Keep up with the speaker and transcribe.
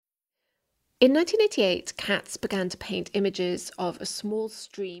In 1988, Katz began to paint images of a small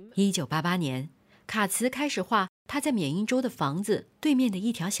stream. 1988年，卡茨开始画他在缅因州的房子对面的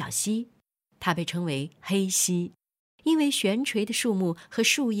一条小溪，它被称为黑溪，因为悬垂的树木和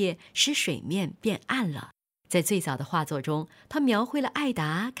树叶使水面变暗了。在最早的画作中，他描绘了艾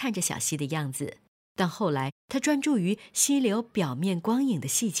达看着小溪的样子，但后来他专注于溪流表面光影的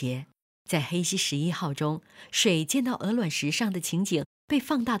细节。在黑溪11号中，水溅到鹅卵石上的情景被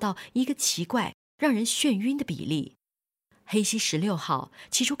放大到一个奇怪、让人眩晕的比例。黑溪16号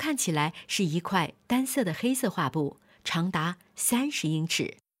起初看起来是一块单色的黑色画布，长达30英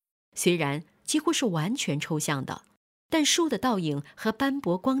尺。虽然几乎是完全抽象的，但树的倒影和斑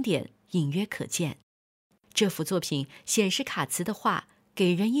驳光点隐约可见。这幅作品显示卡茨的画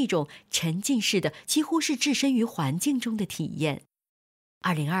给人一种沉浸式的，几乎是置身于环境中的体验。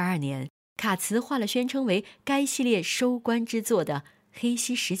2022年，卡茨画了宣称为该系列收官之作的黑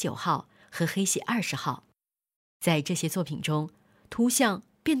溪19号和黑溪20号。在这些作品中，图像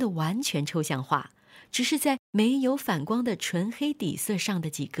变得完全抽象化，只是在没有反光的纯黑底色上的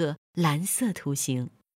几个蓝色图形。